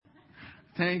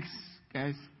Thanks,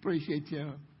 guys. Appreciate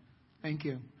you. Thank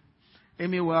you.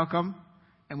 Amy, welcome.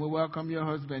 And we welcome your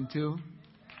husband, too.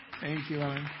 Thank you,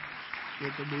 Ellen.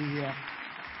 Good to be here.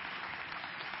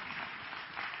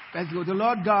 Let's go. The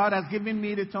Lord God has given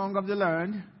me the tongue of the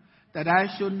learned, that I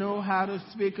should know how to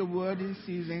speak a word in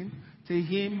season to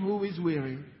him who is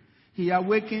weary. He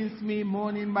awakens me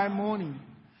morning by morning.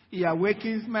 He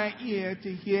awakens my ear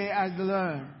to hear as the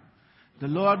learned. The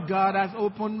Lord God has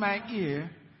opened my ear,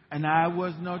 and I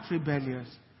was not rebellious,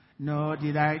 nor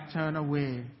did I turn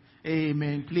away.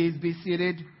 Amen. Please be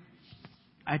seated.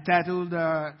 I titled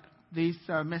this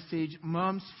message,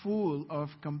 Moms Full of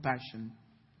Compassion.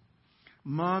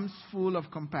 Moms full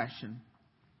of compassion.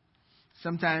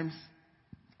 Sometimes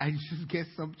I just get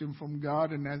something from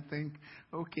God and I think,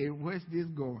 okay, where's this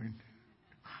going?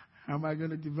 How am I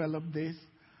going to develop this?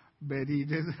 But He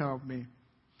does help me.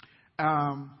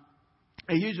 I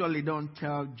usually don't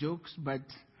tell jokes, but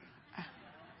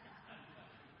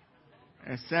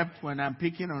except when I'm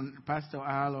picking on Pastor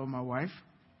Al or my wife.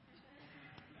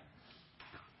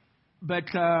 But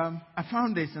I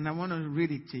found this and I want to read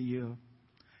it to you.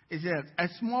 It says, a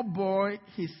small boy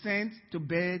he sent to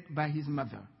bed by his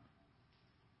mother.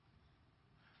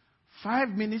 5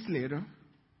 minutes later,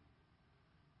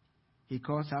 he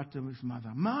calls out to his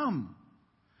mother, Mom.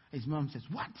 His mom says,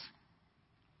 what?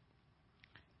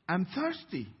 I'm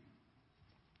thirsty.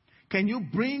 Can you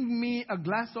bring me a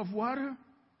glass of water?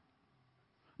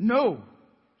 No.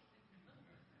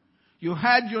 You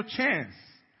had your chance.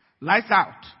 Lights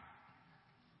out.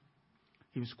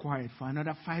 He was quiet for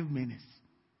another 5 minutes.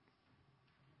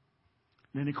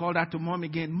 Then he called out to Mom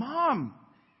again, Mom.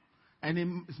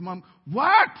 And his mom,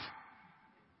 what?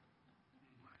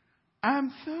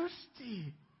 I'm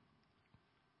thirsty.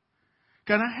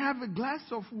 Can I have a glass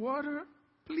of water,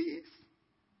 please?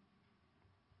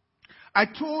 I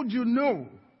told you no.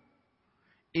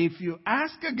 If you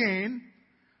ask again,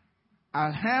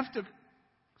 I'll have to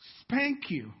spank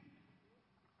you.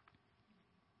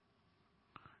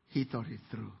 He thought it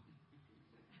through.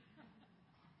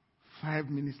 5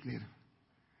 minutes later,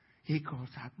 he calls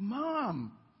out,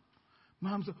 Mom.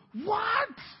 Mom says,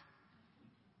 what?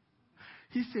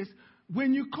 He says,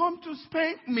 when you come to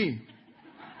spank me,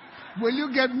 will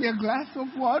you get me a glass of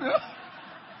water?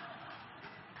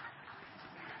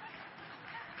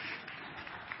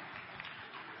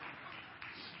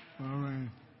 All right.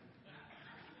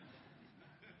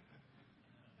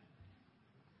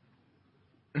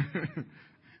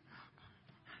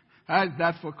 How is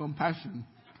that for compassion?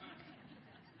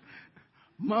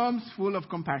 Moms full of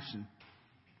compassion.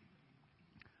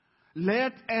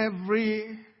 Let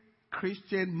every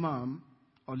Christian mom,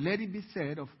 or let it be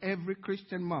said of every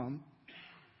Christian mom,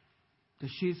 that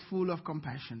she is full of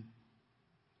compassion.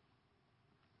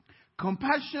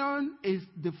 Compassion is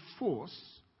the force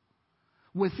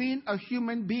within a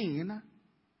human being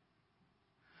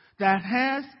that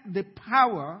has the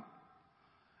power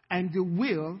and the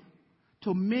will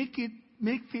to make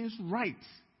things right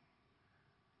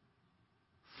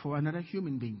for another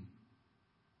human being.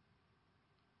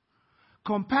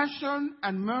 Compassion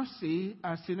and mercy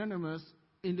are synonymous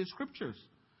in the scriptures.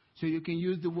 So you can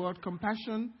use the word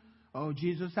compassion, or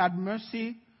Jesus had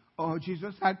mercy, or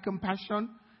Jesus had compassion.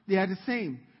 They are the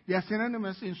same. They are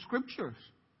synonymous in scriptures.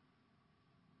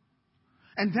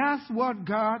 And that's what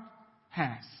God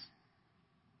has.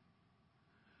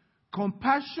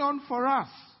 Compassion for us.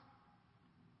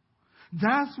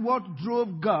 That's what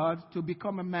drove God to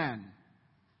become a man.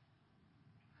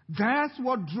 That's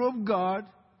what drove God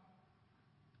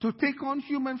to take on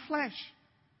human flesh,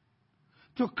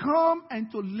 to come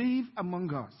and to live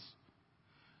among us.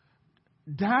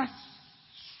 That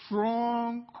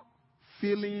strong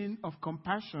feeling of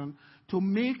compassion to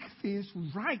make things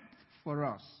right for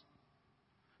us.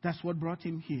 That's what brought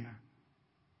him here.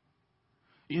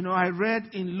 You know, I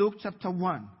read in Luke chapter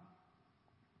 1,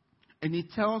 and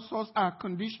it tells us our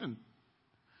condition,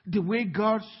 the way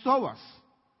God saw us,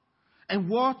 and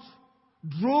what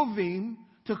drove him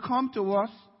to come to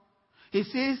us. He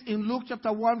says in Luke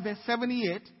chapter 1, verse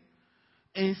 78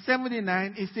 and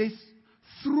 79, it says,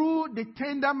 through the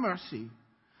tender mercy,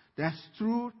 that's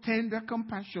through tender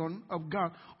compassion of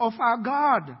God, of our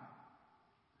God,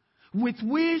 with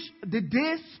which the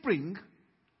day spring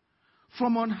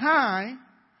from on high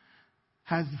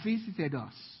has visited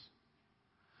us.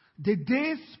 The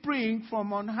day spring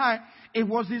from on high, it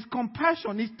was his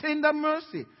compassion, his tender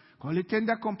mercy, call it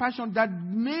tender compassion, that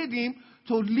made him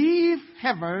to leave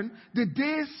heaven, the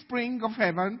day spring of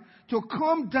heaven, to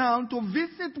come down to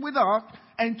visit with us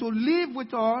and to live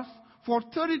with us for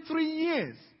 33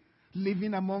 years,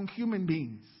 living among human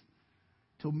beings,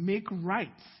 to make right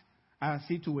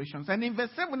situations. And in verse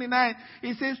 79,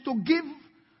 it says to give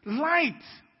light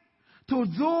to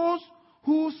those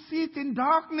who sit in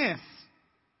darkness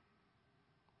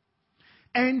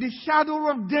and the shadow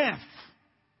of death.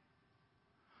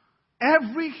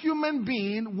 Every human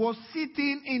being was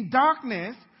sitting in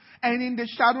darkness and in the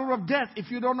shadow of death. If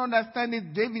you don't understand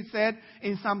it, David said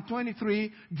in Psalm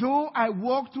 23, though I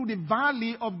walk through the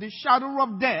valley of the shadow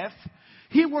of death,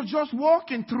 he was just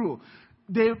walking through.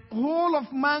 The whole of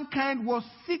mankind was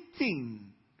sitting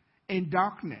in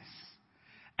darkness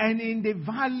and in the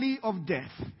valley of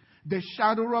death, the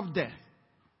shadow of death.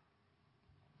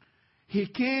 He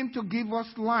came to give us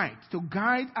light, to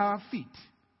guide our feet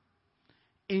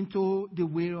into the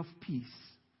way of peace.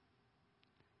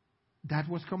 That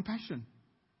was compassion.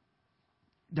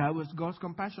 That was God's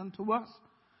compassion to us,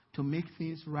 to make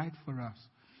things right for us.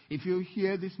 If you're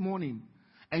here this morning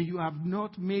and you have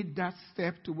not made that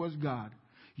step towards God,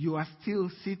 you are still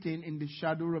sitting in the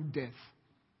shadow of death.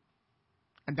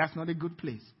 And that's not a good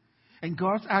place. And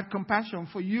God had compassion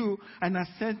for you and has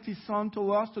sent His Son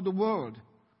to us, to the world.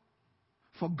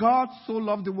 For God so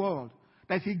loved the world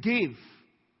that He gave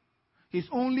His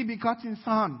only begotten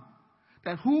Son,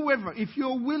 that whoever, if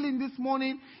you're willing this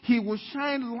morning, He will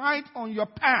shine light on your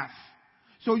path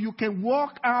so you can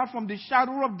walk out from the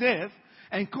shadow of death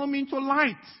and come into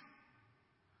light.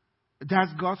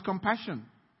 That's God's compassion.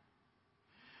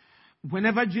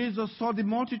 Whenever Jesus saw the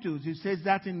multitudes, He says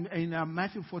that in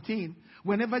Matthew 14,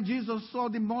 whenever Jesus saw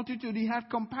the multitude, He had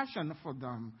compassion for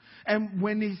them. And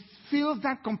when He feels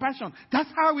that compassion, that's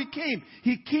how He came.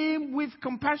 He came with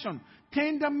compassion,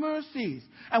 tender mercies.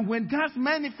 And when that's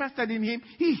manifested in Him,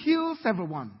 He heals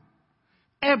everyone.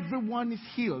 Everyone is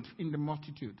healed in the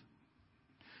multitude.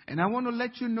 And I want to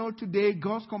let you know today,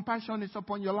 God's compassion is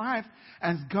upon your life,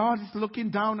 as God is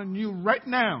looking down on you right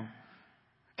now.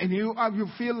 And you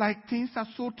feel like things are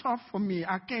so tough for me.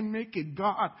 I can't make it.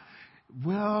 God,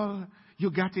 well, you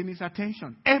got in His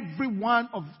attention. Every one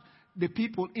of the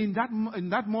people in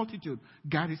that multitude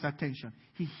got His attention.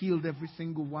 He healed every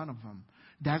single one of them.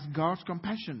 That's God's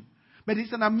compassion. But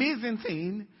it's an amazing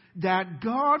thing that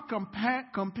God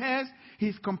compares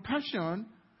His compassion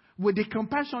with the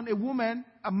compassion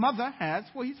a mother has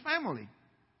for his family.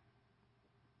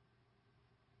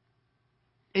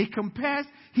 He compares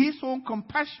His own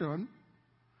compassion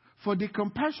for the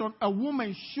compassion a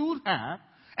woman should have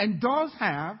and does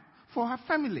have for her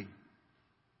family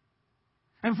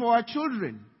and for her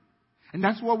children. And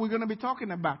that's what we're going to be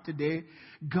talking about today.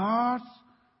 God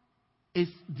is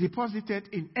deposited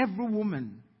in every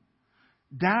woman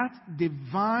that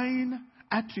divine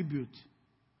attribute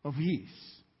of His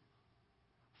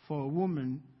for a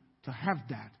woman to have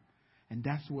that. And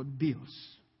that's what builds.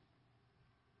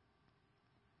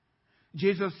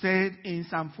 Jesus said in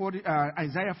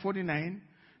Isaiah 49,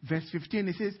 verse 15,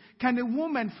 He says, can a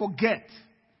woman forget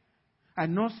a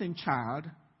nursing child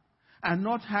and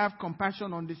not have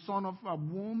compassion on the son of her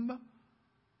womb?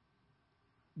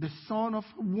 The son of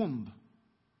her womb.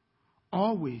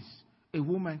 Always a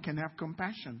woman can have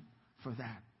compassion for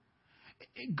that.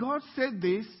 God said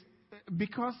this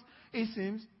because it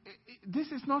seems this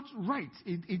is not right.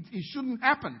 It shouldn't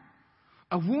happen.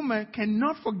 A woman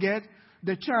cannot forget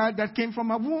the child that came from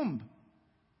her womb.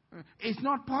 It's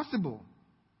not possible.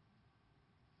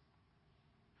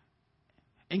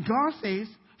 And God says,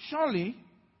 surely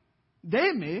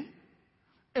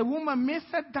a woman may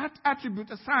set that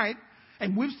attribute aside,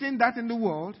 and we've seen that in the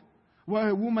world, where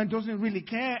a woman doesn't really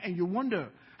care, and you wonder,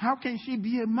 how can she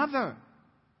be a mother?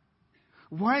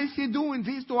 Why is she doing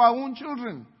this to our own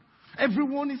children?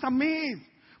 Everyone is amazed.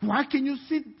 Why can you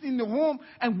sit in the home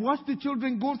and watch the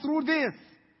children go through this?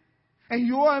 And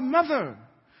you are a mother.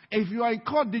 If you are in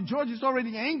court, the judge is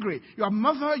already angry. You are a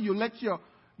mother, you let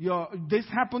this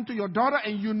happen to your daughter,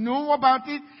 and you know about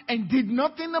it and did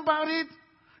nothing about it.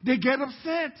 They get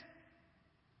upset.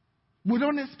 We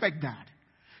don't expect that.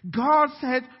 God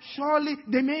said, surely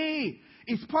they may.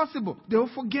 It's possible. They'll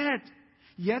forget.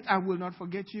 Yet I will not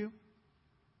forget you.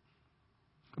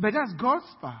 But that's God's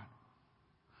part.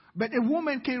 But a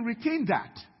woman can retain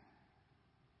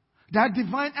that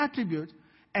divine attribute,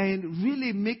 and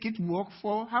really make it work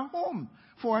for her home,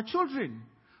 for her children,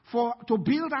 to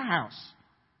build a house.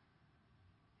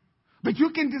 But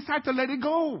you can decide to let it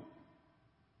go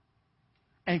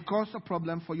and cause a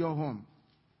problem for your home.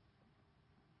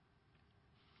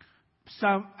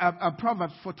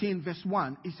 Proverbs 14 verse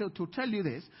 1, it said to tell you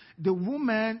this, the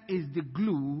woman is the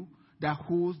glue that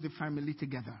holds the family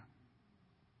together.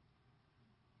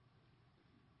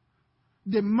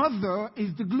 The mother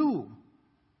is the glue.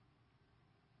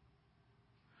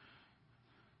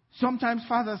 Sometimes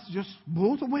fathers just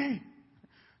bolt away.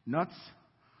 Not,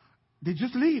 they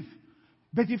just leave.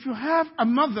 But if you have a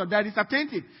mother that is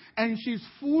attentive and she's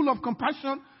full of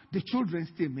compassion, the children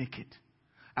still make it.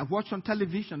 I watch on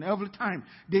television every time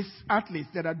these athletes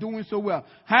that are doing so well.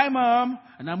 Hi, Mom.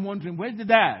 And I'm wondering, where's the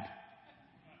dad?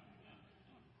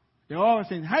 They're always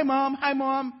saying, hi, Mom. Hi,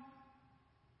 Mom.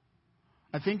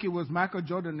 I think it was Michael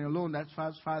Jordan alone, that's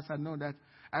as far as I know, that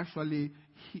actually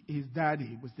his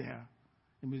daddy was there.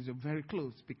 It was very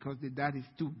close because the daddy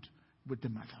stood with the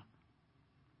mother.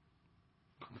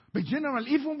 But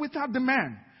generally, even without the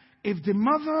man, if the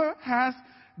mother has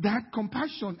that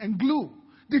compassion and glue,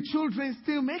 the children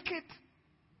still make it.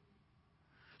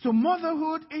 So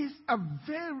motherhood is a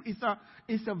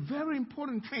very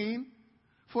important thing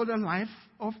for the life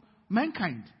of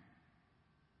mankind.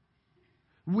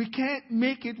 We can't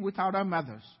make it without our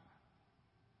mothers.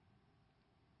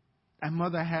 A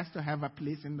mother has to have a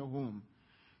place in the home.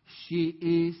 She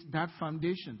is that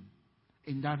foundation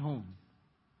in that home.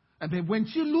 And then when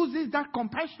she loses that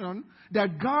compassion,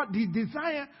 that God, the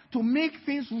desire to make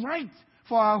things right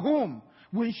for our home,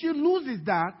 when she loses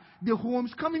that, the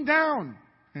home's coming down.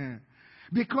 Yeah.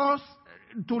 Because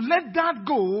to let that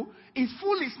go is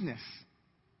foolishness.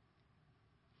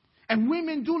 And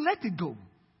women do let it go.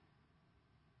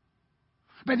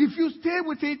 But if you stay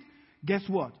with it, guess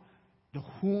what? The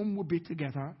home will be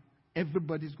together.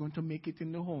 Everybody's going to make it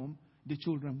in the home. The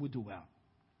children will do well.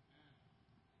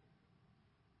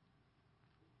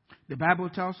 The Bible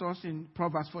tells us in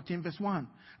Proverbs 14 verse 1,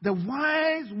 the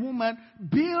wise woman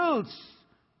builds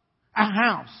a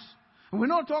house. And we're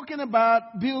not talking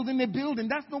about building a building.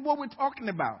 That's not what we're talking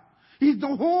about. It's the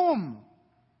home.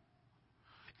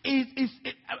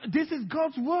 This is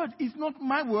God's word. It's not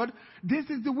my word. This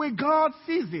is the way God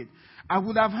sees it. I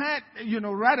would have had,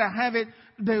 rather have it,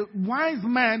 the wise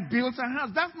man builds a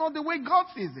house. That's not the way God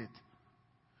sees it.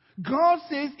 God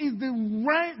says it's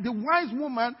the wise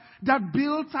woman that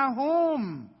builds a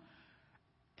home.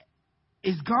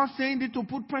 Is God saying it to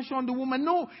put pressure on the woman?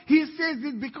 No. He says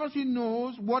it because he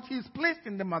knows what he's placed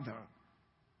in the mother.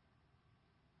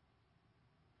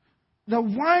 The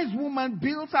wise woman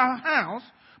builds her house,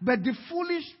 but the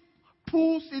foolish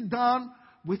pulls it down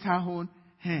with her own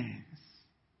hands.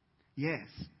 Yes.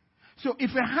 So if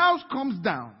a house comes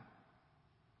down,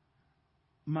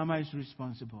 mama is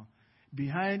responsible.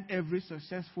 Behind every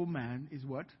successful man is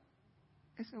what?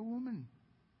 It's a woman.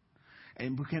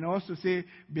 And we can also say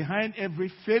behind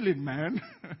every failing man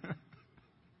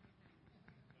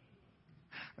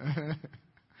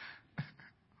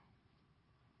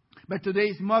but today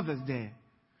is Mother's Day.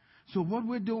 So what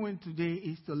we're doing today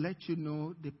is to let you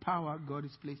know the power God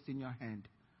has placed in your hand.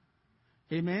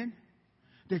 Amen?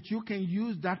 That you can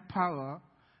use that power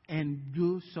and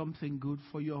do something good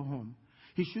for your home.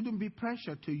 It shouldn't be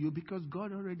pressure to you because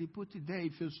God already put it there.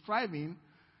 If you're striving,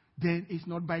 then it's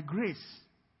not by grace.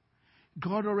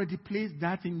 God already placed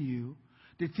that in you.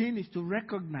 The thing is to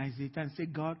recognize it and say,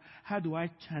 God, how do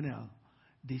I channel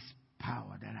this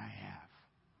power that I have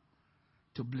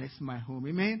to bless my home?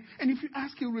 Amen? And if you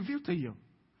ask, He'll reveal to you.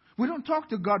 We don't talk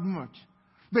to God much,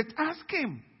 but ask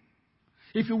Him.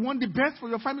 If you want the best for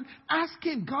your family, ask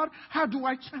Him, God, how do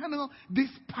I channel this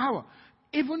power?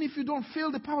 Even if you don't feel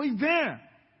the power is there.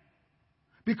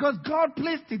 Because God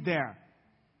placed it there.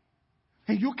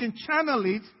 And you can channel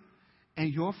it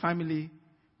and your family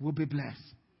will be blessed.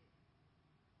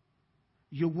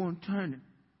 You won't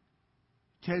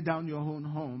tear down your own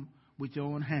home with your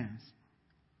own hands.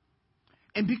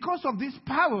 And because of this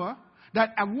power that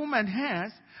a woman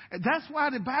has, that's why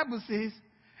the Bible says,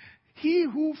 he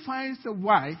who finds a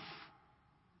wife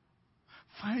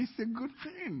finds a good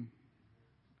thing.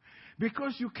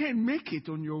 Because you can't make it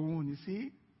on your own, you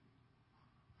see.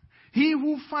 He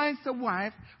who finds a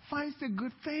wife finds a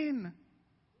good thing.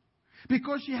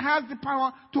 Because she has the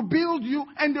power to build you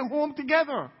and the home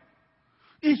together.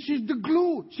 If she's the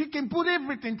glue, she can put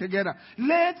everything together.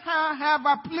 Let her have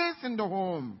a place in the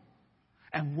home.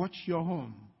 And watch your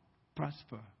home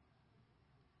prosper.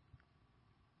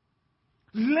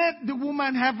 Let the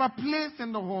woman have a place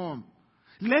in the home.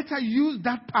 Let her use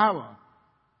that power.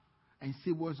 And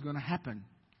see what's going to happen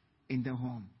in the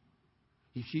home.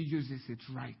 If she uses it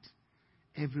right,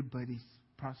 everybody's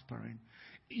prospering.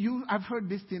 I've heard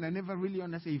this thing, I never really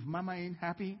understand. If mama ain't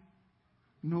happy,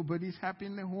 nobody's happy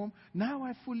in the home. Now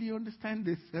I fully understand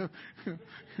this.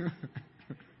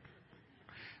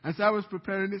 As I was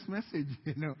preparing this message,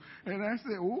 and I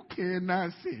said, okay, now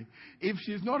see, if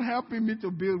she's not helping me to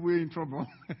build, we're in trouble.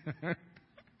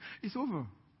 It's over.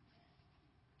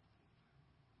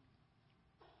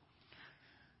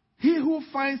 He who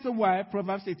finds a wife,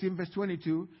 Proverbs 18 verse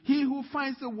 22, he who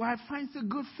finds a wife finds a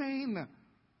good thing.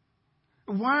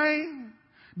 Why?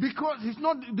 Because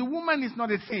the woman is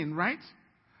not a thing, right?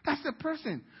 That's a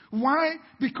person. Why?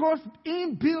 Because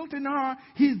inbuilt in her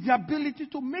is the ability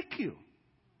to make you.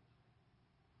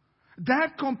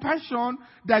 That compassion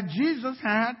that Jesus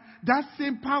had, that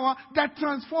same power that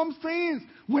transforms things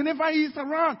whenever he is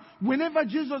around. Whenever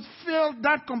Jesus felt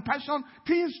that compassion,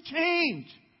 things change.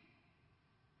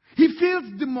 He fills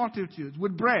the multitudes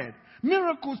with bread.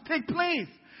 Miracles take place.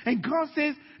 And God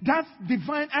says that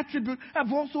divine attribute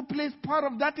have also placed part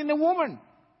of that in a woman.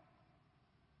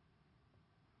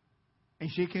 And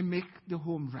she can make the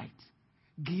home right.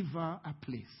 Give her a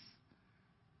place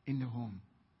in the home.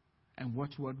 And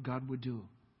watch what God will do.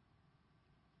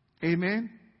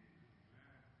 Amen?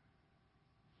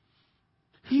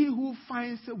 He who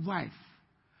finds a wife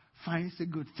finds a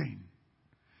good thing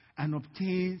and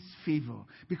obtains favor.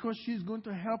 Because she's going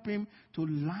to help him to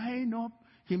line up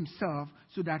himself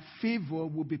so that favor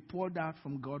will be poured out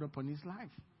from God upon his life.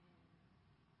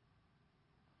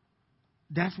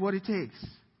 That's what it takes.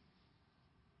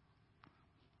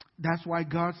 That's why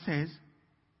God says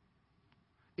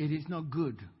it is not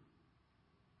good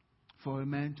for a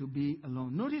man to be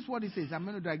alone. Notice what he says. I'm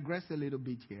going to digress a little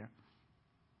bit here.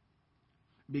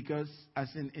 Because as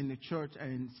in the church,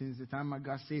 and since the time I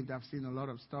got saved, I've seen a lot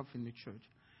of stuff in the church.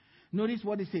 Notice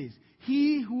what he says.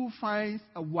 He who finds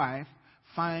a wife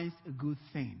finds a good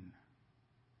thing.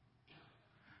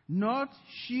 Not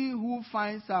she who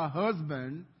finds a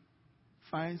husband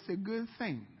finds a good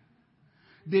thing.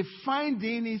 The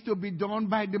finding is to be done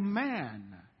by the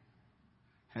man.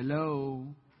 Hello?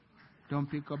 Don't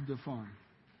pick up the phone.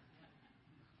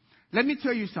 Let me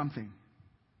tell you something.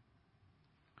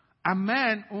 A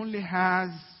man only has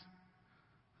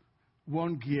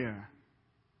one gear.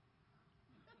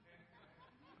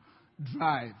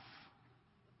 Drive.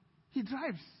 He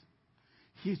drives.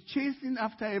 He's chasing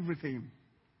after everything.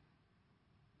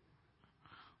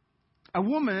 A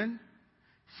woman,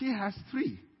 she has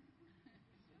 3.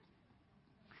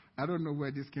 I don't know where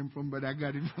this came from, but I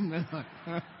got it from the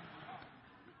Lord.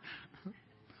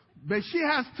 But she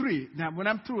has 3. Now, when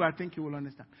I'm through, I think you will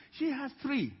understand. She has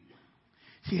 3.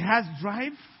 She has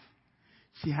drive,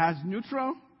 she has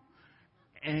neutral,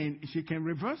 and she can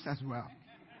reverse as well.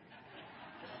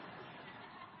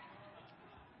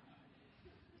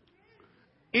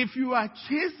 If you are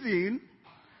chasing,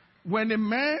 when a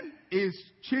man is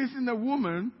chasing a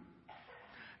woman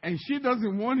and she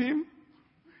doesn't want him,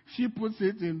 she puts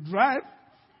it in drive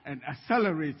and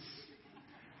accelerates.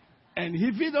 And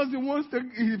if he doesn't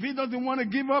want to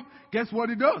give up, guess what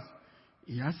he does?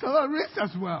 He accelerates as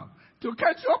well to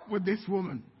catch up with this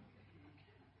woman.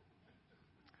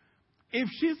 If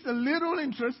she's a little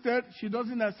interested, she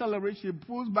doesn't accelerate. She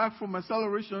pulls back from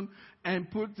acceleration and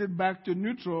puts it back to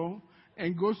neutral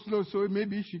and goes slow so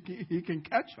maybe he can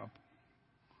catch up.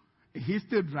 He's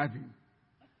still driving,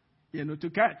 to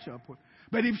catch up.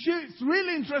 But if she's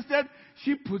really interested,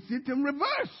 she puts it in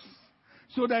reverse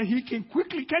so that he can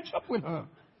quickly catch up with her.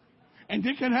 And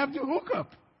they can have the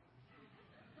hookup.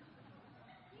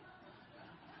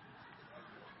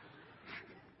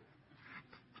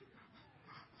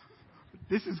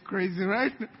 This is crazy,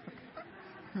 right?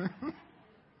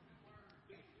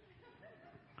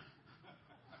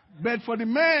 But for the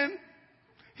man,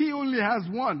 he only has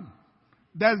one.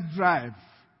 That's drive.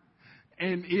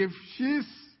 And if she's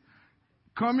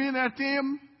coming at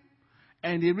him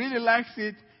and he really likes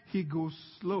it, he goes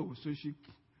slow.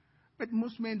 But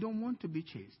most men don't want to be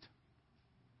chased.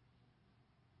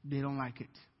 They don't like it.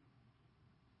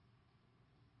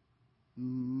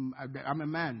 I'm a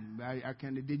man.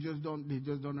 They just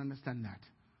don't understand that.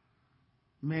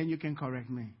 Men, you can correct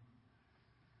me.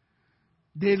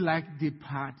 They like the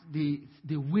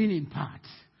winning part.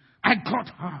 I got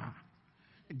her.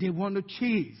 They want to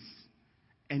chase,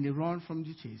 and they run from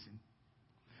the chasing.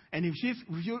 And if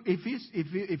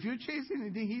you're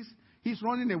chasing, then he's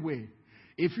running away.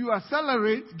 If you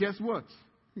accelerate, guess what?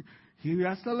 You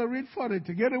accelerate further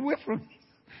to get away from it.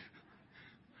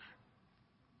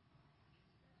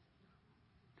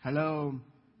 Hello.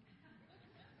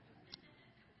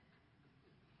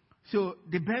 So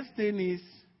the best thing is,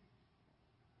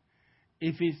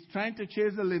 if he's trying to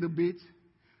chase a little bit,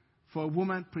 for a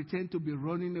woman pretend to be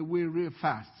running away real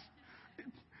fast.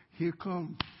 Here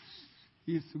comes.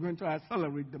 He's going to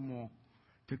accelerate the more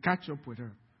to catch up with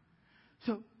her.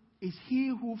 So it's he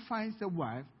who finds a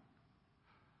wife.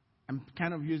 I'm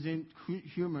kind of using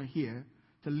humor here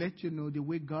to let you know the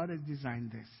way God has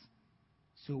designed this.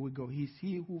 So we go, he's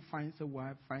he who finds a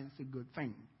wife, finds a good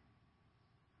thing.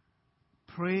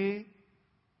 Pray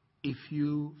if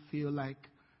you feel like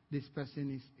this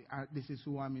person this is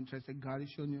who I'm interested. God is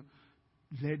showing you.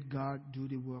 let God do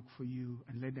the work for you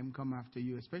and let them come after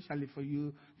you. Especially for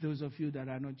you, those of you that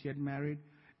are not yet married,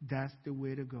 that's the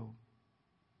way to go.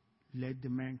 Let the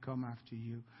man come after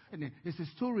you. And then there's a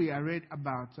story I read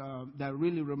about that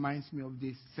really reminds me of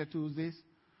this, settles this.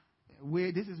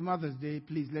 This is Mother's Day.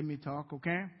 Please let me talk,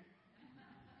 okay?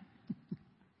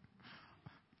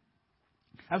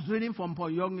 I was reading from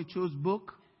Paul Young-Cho's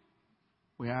book.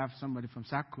 We have somebody from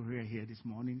South Korea here this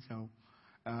morning, so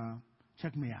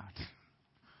check me out.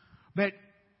 But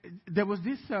there was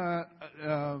this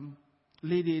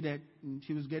lady that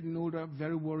she was getting older,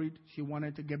 very worried. She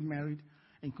wanted to get married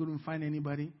and couldn't find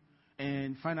anybody.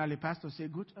 And finally, pastor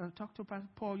said, "Good, talk to Pastor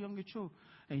Paul Young-Cho."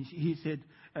 And he said,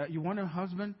 "You want a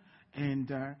husband?" And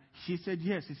she said,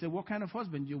 "Yes." He said, "What kind of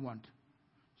husband do you want?"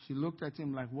 She looked at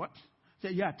him like, "What?" He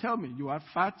said, "Yeah, tell me. You are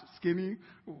fat, skinny.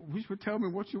 Which would tell me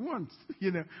what you want.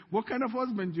 What kind of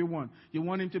husband do you want? You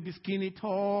want him to be skinny,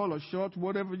 tall, or short,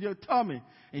 whatever. You tell me."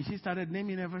 And she started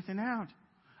naming everything out.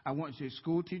 I want you a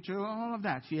school teacher, all of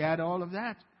that. She had all of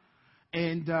that.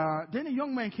 And then a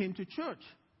young man came to church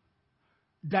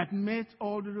that met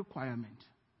all the requirements.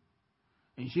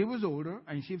 And she was older,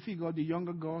 and she figured the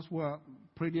younger girls were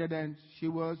prettier than she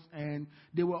was, and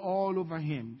they were all over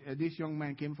him. This young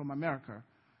man came from America,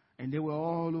 and they were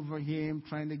all over him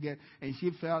trying to get, and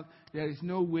she felt there is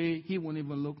no way he won't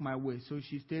even look my way. So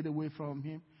she stayed away from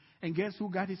him. And guess who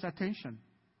got his attention?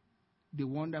 The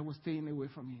one that was staying away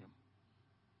from him.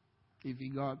 If he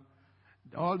got,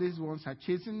 all these ones are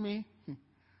chasing me,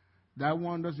 that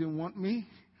one doesn't want me,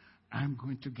 I'm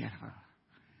going to get her.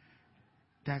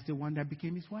 That's the one that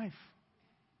became his wife.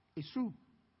 It's true.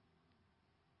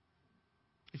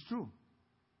 It's true.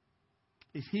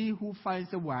 It's he who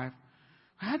finds a wife.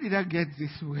 How did I get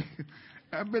this way?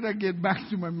 I better get back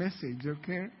to my message,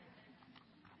 okay?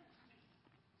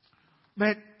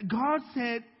 But God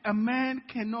said a man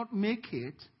cannot make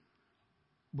it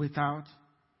without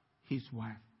his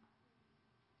wife.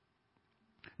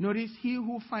 Notice, he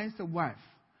who finds a wife.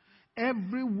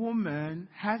 Every woman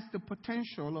has the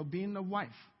potential of being a wife.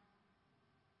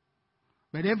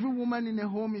 But every woman in a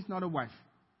home is not a wife.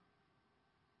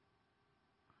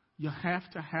 You have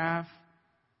to have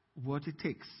what it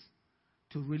takes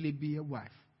to really be a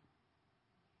wife.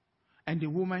 And the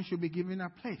woman should be given a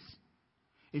place.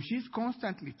 If she's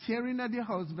constantly tearing at the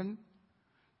husband,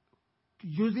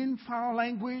 using foul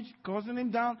language, causing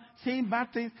him down, saying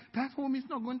bad things, that home is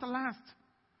not going to last.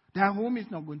 That home is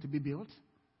not going to be built.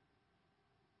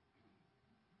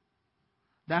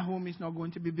 That home is not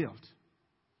going to be built.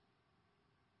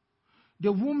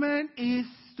 The woman is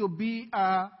to be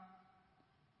a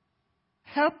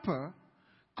helper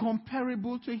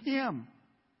comparable to him.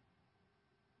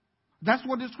 That's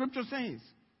what the scripture says.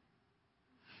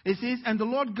 It says, and the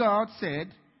Lord God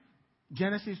said,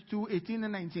 Genesis 2:18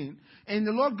 and 19, and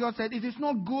the Lord God said, it is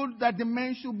not good that the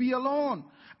man should be alone.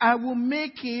 I will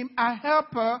make him a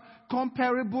helper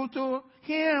comparable to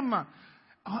him.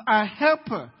 A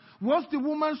helper. What's the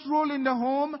woman's role in the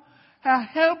home? A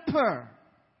helper.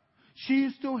 She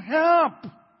is to help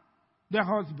the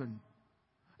husband.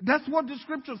 That's what the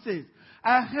scripture says.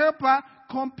 A helper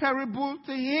comparable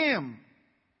to him.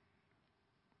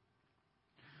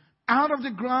 Out of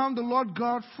the ground the Lord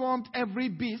God formed every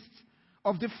beast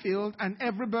of the field and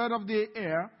every bird of the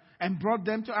air and brought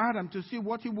them to Adam to see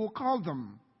what he will call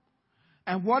them.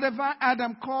 And whatever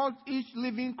Adam called each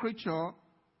living creature,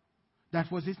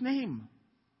 that was his name.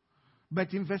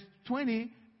 But in verse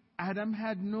 20, Adam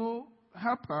had no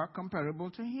helper comparable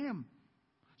to him.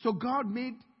 So God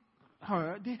made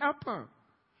her the helper.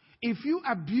 If you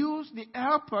abuse the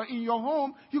helper in your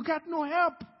home, you got no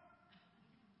help.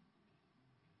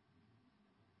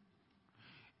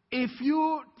 If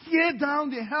you tear down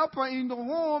the helper in the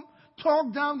home,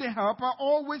 talk down the helper,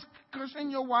 always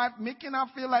cursing your wife, making her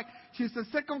feel like she's a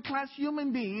second-class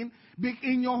human being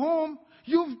in your home,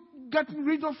 you've gotten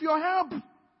rid of your help.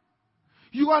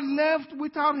 You are left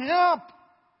without help.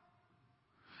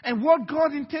 And what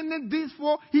God intended this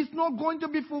for is not going to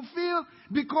be fulfilled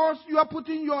because you are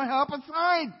putting your help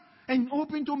aside and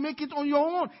hoping to make it on your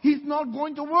own. It's not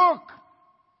going to work.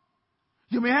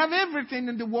 You may have everything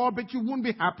in the world, but you won't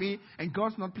be happy, and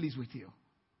God's not pleased with you.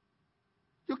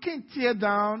 You can't tear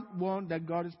down one that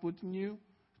God is putting you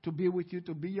to be with you,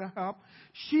 to be your help.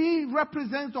 She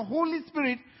represents the Holy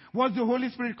Spirit. What's the Holy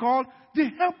Spirit called? The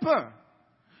helper.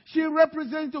 She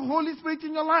represents the Holy Spirit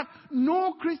in your life.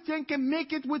 No Christian can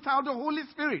make it without the Holy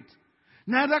Spirit.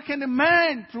 Neither can a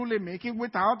man truly make it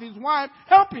without his wife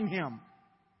helping him.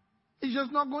 It's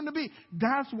just not going to be.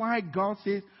 That's why God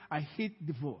says, I hate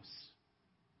divorce.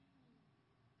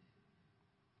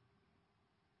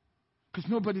 Because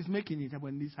nobody's making it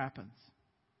when this happens.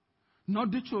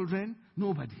 Not the children,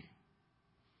 nobody.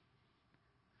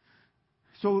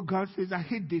 So God says, I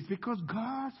hate this because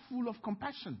God's full of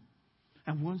compassion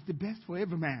and wants the best for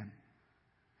every man.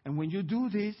 And when you do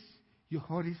this, you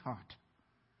hurt his heart.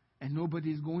 And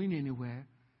nobody is going anywhere.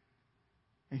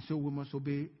 And so we must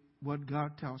obey what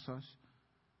God tells us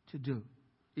to do.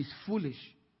 It's foolish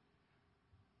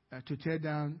to tear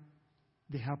down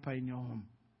the helper in your home.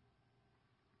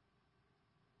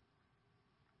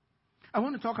 I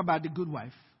want to talk about the good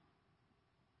wife.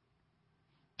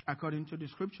 According to the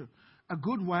scripture, a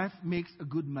good wife makes a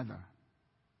good mother.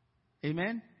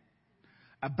 Amen?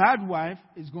 A bad wife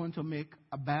is going to make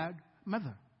a bad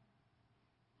mother.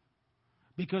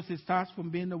 Because it starts from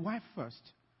being a wife first,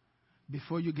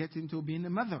 before you get into being a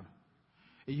mother.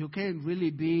 You can't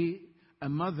really be a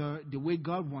mother the way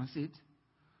God wants it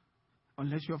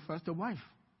unless you're first a wife.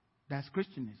 That's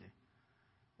Christianity.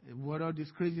 What all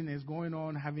this craziness going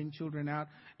on, having children out.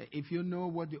 If you know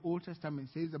what the Old Testament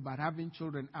says about having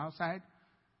children outside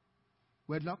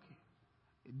wedlock,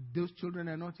 those children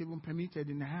are not even permitted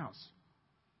in the house.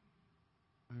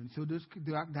 And so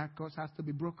that curse has to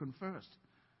be broken first.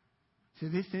 So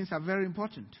these things are very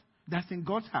important. That's in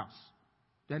God's house.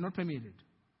 They're not permitted.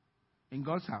 In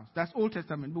God's house. That's Old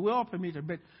Testament. But we're all permitted.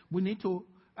 But we need to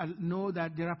know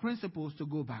that there are principles to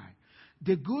go by.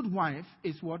 The good wife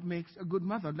is what makes a good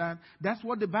mother. That's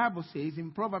what the Bible says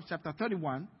in Proverbs chapter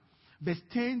 31, verse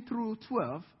 10 through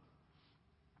 12.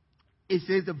 It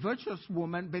says the virtuous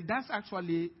woman, but that's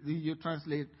actually, you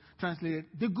translate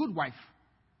the good wife.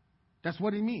 That's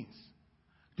what it means.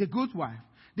 The good wife.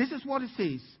 This is what it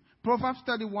says. Proverbs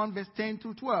 31, verse 10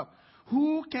 through 12.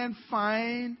 Who can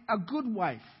find a good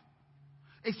wife?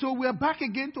 And so we're back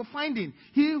again to finding.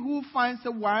 He who finds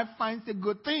a wife finds a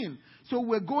good thing. So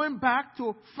we're going back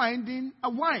to finding a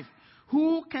wife.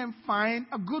 Who can find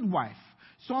a good wife?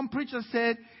 Some preachers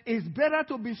said it's better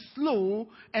to be slow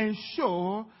and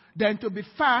sure than to be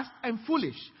fast and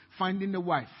foolish finding a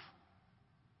wife.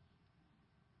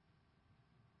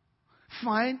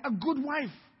 Find a good wife.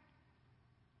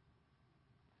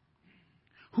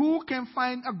 Who can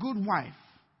find a good wife?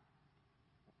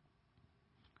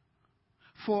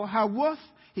 For her worth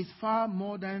is far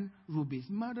more than rubies,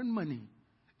 more than money.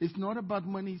 It's not about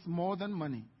money, it's more than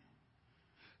money.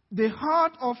 The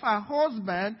heart of her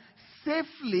husband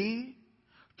safely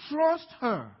trusts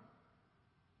her.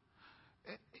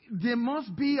 There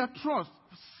must be a trust.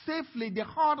 Safely, the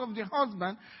heart of the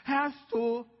husband has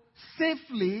to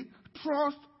safely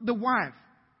trust the wife.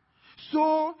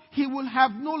 So he will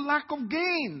have no lack of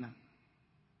gain.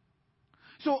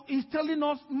 So he's telling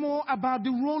us more about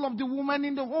the role of the woman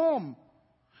in the home.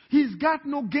 He's got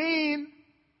no gain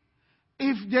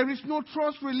if there is no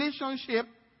trust relationship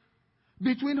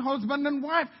between husband and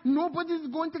wife. Nobody is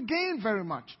going to gain very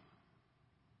much.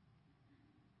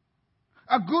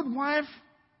 A good wife,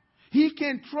 he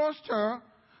can trust her.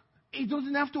 He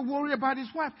doesn't have to worry about his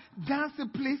wife. That's the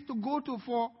place to go to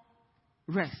for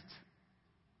rest.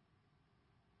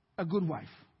 A good wife.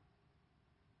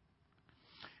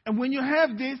 And when you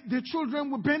have this, the children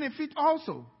will benefit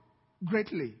also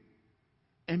greatly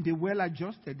and be well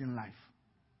adjusted in life.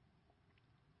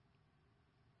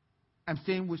 I'm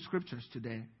staying with scriptures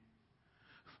today.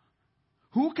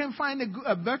 Who can find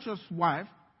a virtuous wife?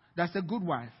 That's a good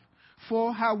wife.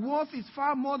 For her worth is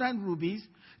far more than rubies.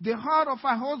 The heart of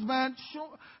her husband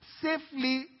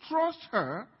safely trusts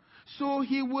her, so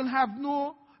he will have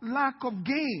no lack of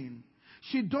gain.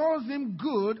 She does him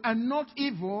good and not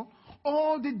evil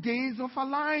all the days of her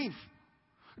life.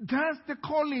 That's the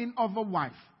calling of a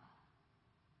wife.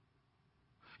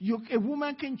 A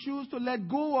woman can choose to let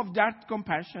go of that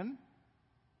compassion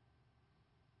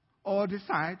or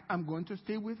decide, I'm going to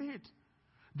stay with it.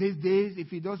 These days,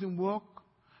 if it doesn't work,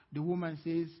 the woman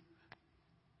says,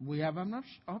 I have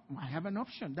an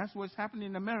option. That's what's happening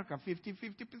in America.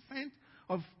 50%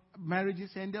 of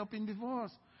marriages end up in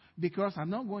divorce. Because I'm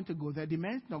not going to go there. The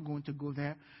man's not going to go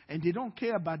there. And they don't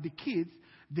care about the kids.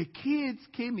 The kids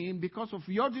came in because of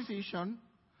your decision.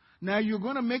 Now you're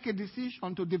going to make a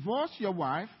decision to divorce your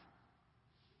wife.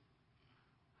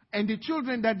 And the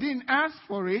children that didn't ask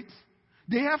for it,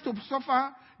 they have to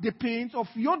suffer the pains of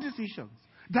your decisions.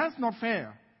 That's not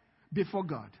fair before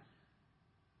God.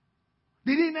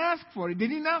 They didn't ask for it. They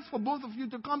didn't ask for both of you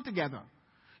to come together.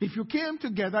 If you came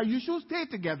together, you should stay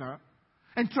together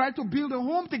and try to build a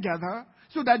home together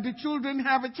so that the children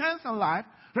have a chance in life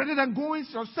rather than going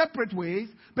your separate ways.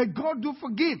 But God do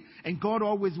forgive. And God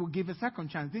always will give a second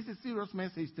chance. This is a serious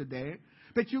message today.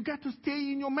 But you got to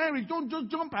stay in your marriage. Don't just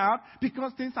jump out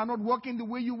because things are not working the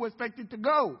way you were expected to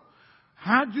go.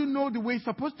 How do you know the way it's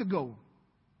supposed to go?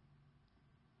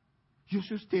 You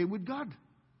should stay with God.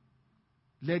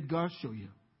 Let God show you.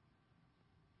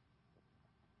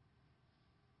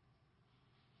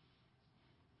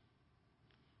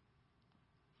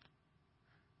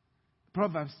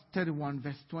 Proverbs 31,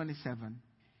 verse 27.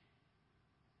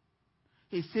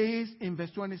 It says in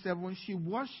verse 27, she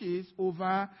watches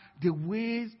over the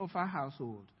ways of her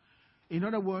household. In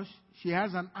other words, she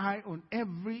has an eye on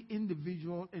every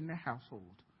individual in the household,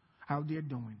 how they're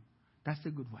doing. That's a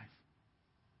good wife.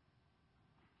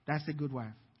 That's a good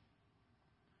wife.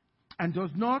 And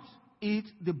does not eat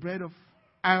the bread of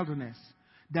idleness.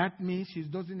 That means she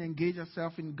doesn't engage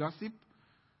herself in gossip,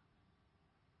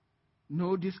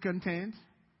 no discontent,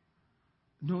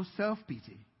 no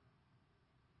self-pity.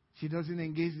 She doesn't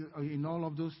engage in all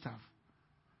of those stuff.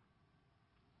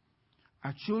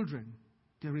 Our children,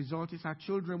 the result is our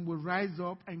children will rise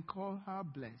up and call her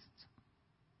blessed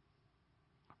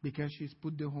because she's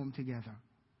put the home together.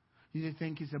 You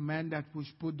think it's a man that will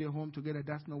put the home together.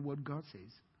 That's not what God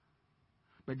says.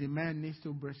 But the man needs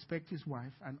to respect his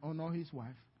wife and honor his wife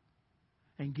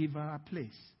and give her a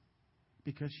place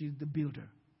because she's the builder,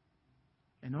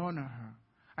 and honor her.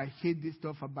 I hate this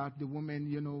stuff about the woman,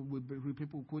 with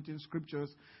people quoting scriptures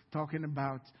talking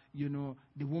about,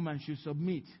 the woman should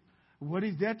submit. What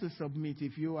is there to submit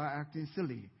if you are acting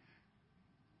silly?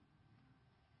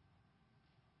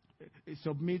 It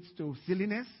submits to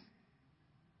silliness.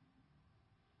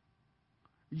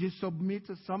 You submit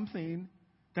to something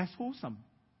that's wholesome.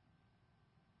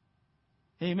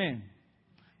 Amen.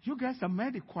 You guys are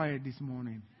mighty quiet this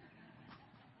morning.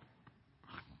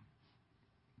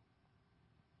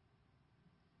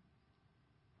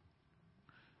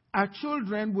 Our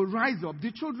children will rise up.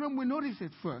 The children will notice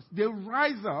it first. They'll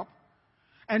rise up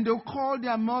and they'll call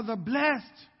their mother blessed.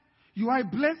 You are a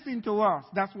blessing to us.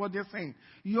 That's what they're saying.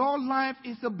 Your life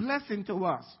is a blessing to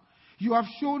us. You have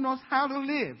shown us how to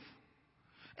live.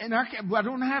 And I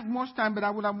don't have much time, but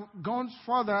I would have gone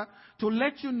further to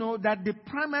let you know that the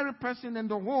primary person in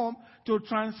the home to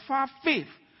transfer faith,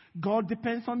 God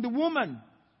depends on the woman.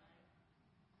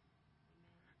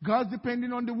 God's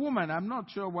depending on the woman. I'm not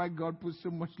sure why God puts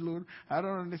so much load. I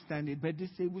don't understand it. But they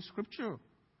say with scripture.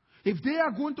 If they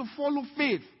are going to follow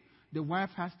faith, the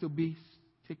wife has to be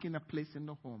taking a place in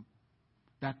the home.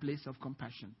 That place of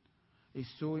compassion is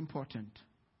so important.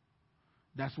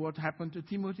 That's what happened to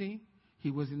Timothy. He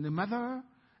was in the mother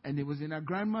and he was in a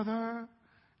grandmother.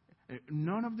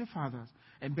 None of the fathers.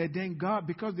 But then God,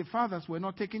 because the fathers were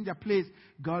not taking their place,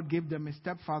 God gave them a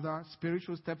stepfather,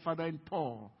 spiritual stepfather in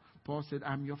Paul. Paul said,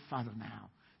 I'm your father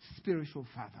now. Spiritual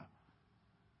father.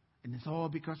 And it's all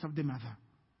because of the mother.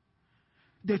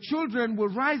 The children will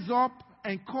rise up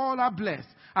and call her blessed.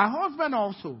 Her husband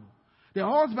also. The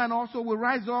husband also will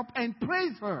rise up and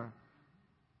praise her.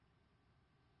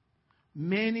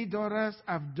 Many daughters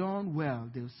have done well,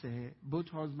 they'll say. Both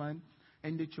husband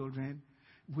and the children.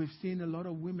 We've seen a lot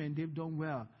of women, they've done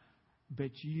well.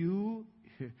 But you're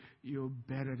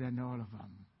better than all of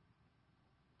them.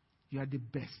 You are the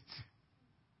best.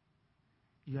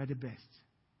 You are the best.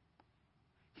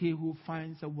 He who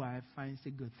finds a wife finds a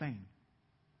good thing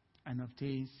and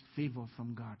obtains favor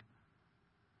from God.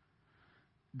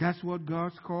 That's what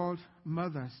God's called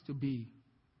mothers to be.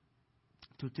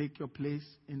 To take your place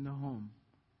in the home.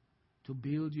 To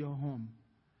build your home.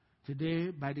 Today,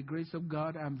 by the grace of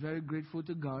God, I'm very grateful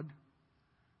to God.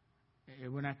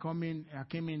 When I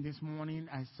came in this morning,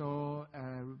 I saw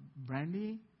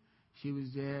Brandy. She was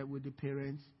there with the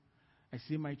parents. I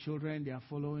see my children. They are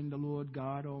following the Lord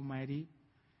God Almighty.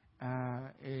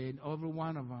 And every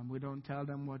one of them, we don't tell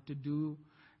them what to do,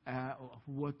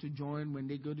 what to join when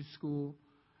they go to school,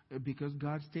 because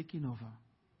God's taking over.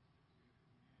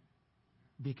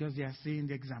 Because they are seeing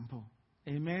the example.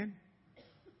 Amen?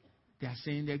 They are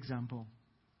seeing the example.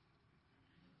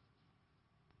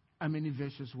 How many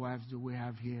virtuous wives do we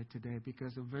have here today?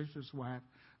 Because a virtuous wife,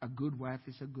 a good wife,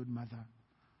 is a good mother.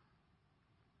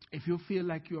 If you feel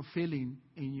like you're failing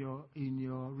in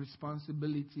your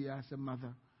responsibility as a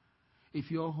mother,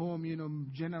 if you're home,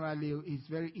 generally it's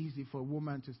very easy for a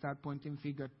woman to start pointing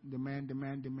finger at the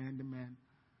man.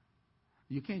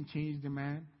 You can't change the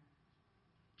man.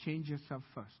 Change yourself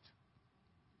first.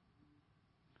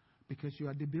 Because you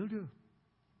are the builder.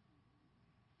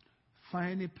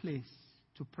 Find a place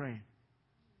to pray.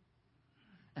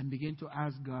 And begin to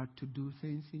ask God to do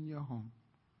things in your home.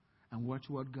 And watch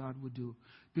what God will do.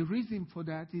 The reason for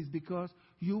that is because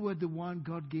you were the one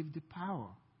God gave the power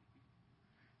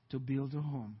to build a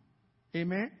home.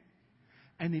 Amen?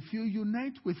 And if you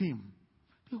unite with Him,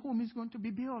 the home is going to be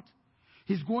built.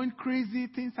 He's going crazy.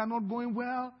 Things are not going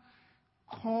well.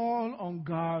 Call on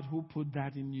God who put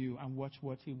that in you and watch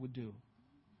what He will do.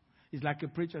 It's like a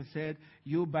preacher said,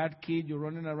 you bad kid, you're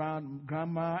running around,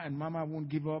 grandma and mama won't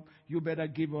give up. You better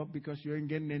give up because you ain't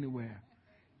getting anywhere.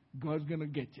 God's going to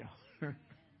get you.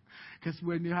 Because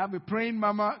when you have a praying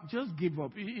mama, just give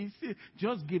up.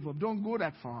 Just give up. Don't go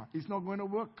that far. It's not going to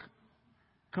work.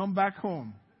 Come back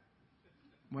home.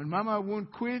 When mama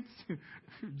won't quit,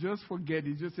 just forget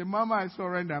it. Just say, Mama, I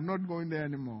surrender. I'm not going there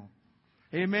anymore.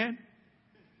 Amen?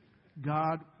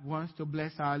 God wants to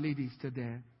bless our ladies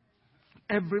today.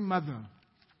 Every mother,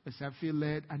 as I feel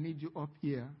led, I need you up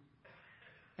here.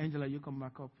 Angela, you come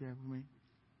back up here with me.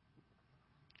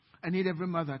 I need every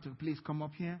mother to please come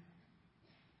up here.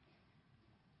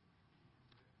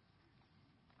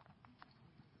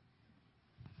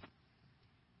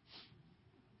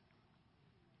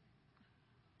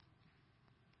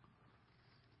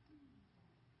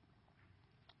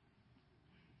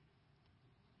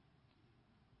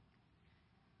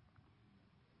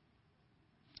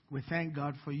 We thank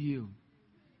God for you.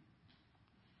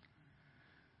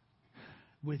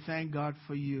 We thank God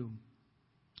for you.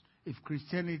 If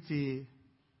Christianity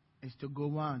is to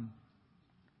go on,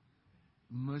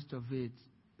 most of it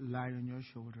lie on your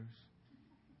shoulders.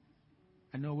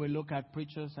 I know we look at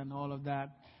preachers and all of that,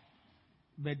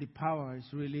 but the power is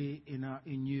really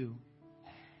in you.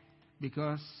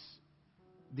 Because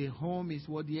the home is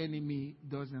what the enemy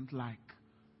doesn't like.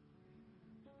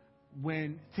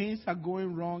 When things are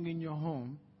going wrong in your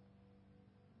home,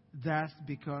 that's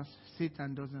because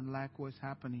Satan doesn't like what's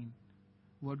happening,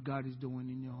 what God is doing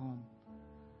in your home.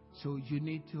 So you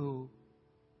need to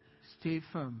stay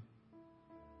firm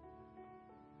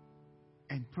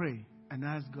and pray and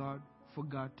ask God for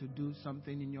God to do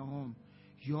something in your home.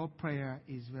 Your prayer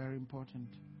is very important.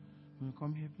 Will you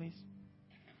come here, please?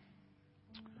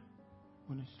 I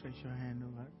want to stretch your hand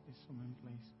over this woman,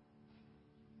 please.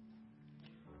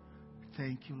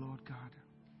 Thank you, Lord God.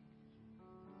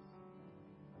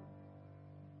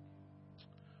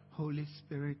 Holy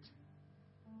Spirit.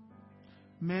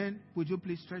 Men, would you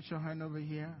please stretch your hand over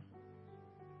here?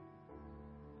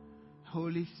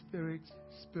 Holy Spirit,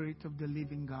 Spirit of the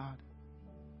living God,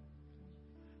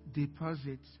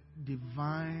 deposit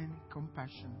divine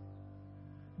compassion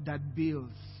that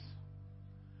builds,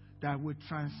 that will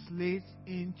translate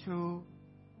into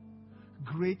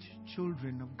great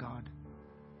children of God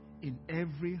in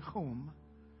every home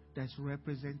that's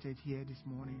represented here this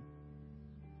morning.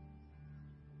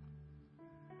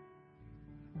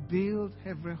 Build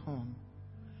every home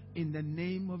in the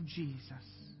name of Jesus.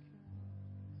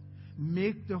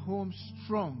 Make the home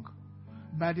strong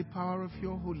by the power of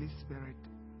your Holy Spirit.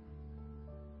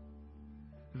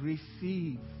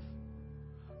 Receive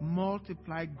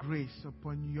multiplied grace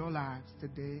upon your lives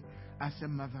today as a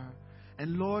mother.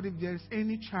 And Lord, if there's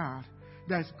any child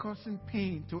that is causing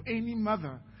pain to any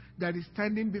mother that is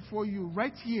standing before you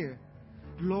right here,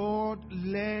 Lord,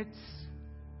 let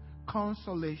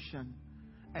consolation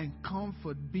and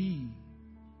comfort be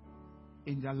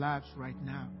in their lives right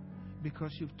now,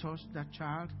 because you've touched that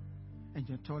child and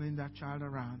you're turning that child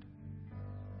around.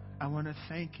 I want to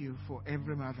thank you for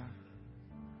every mother.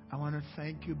 I want to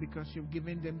thank you because you've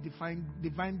given them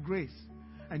divine grace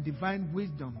and divine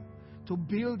wisdom to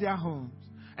build their homes.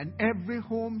 And every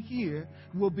home here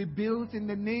will be built in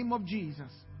the name of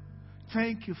Jesus.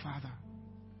 Thank you, Father.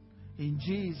 In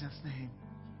Jesus' name.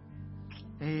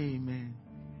 Amen.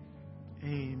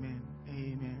 Amen.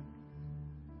 Amen.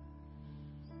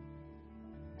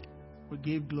 We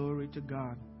give glory to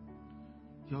God.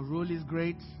 Your role is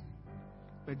great,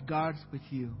 but God's with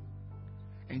you.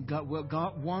 And God,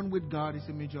 one with God is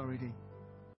a majority.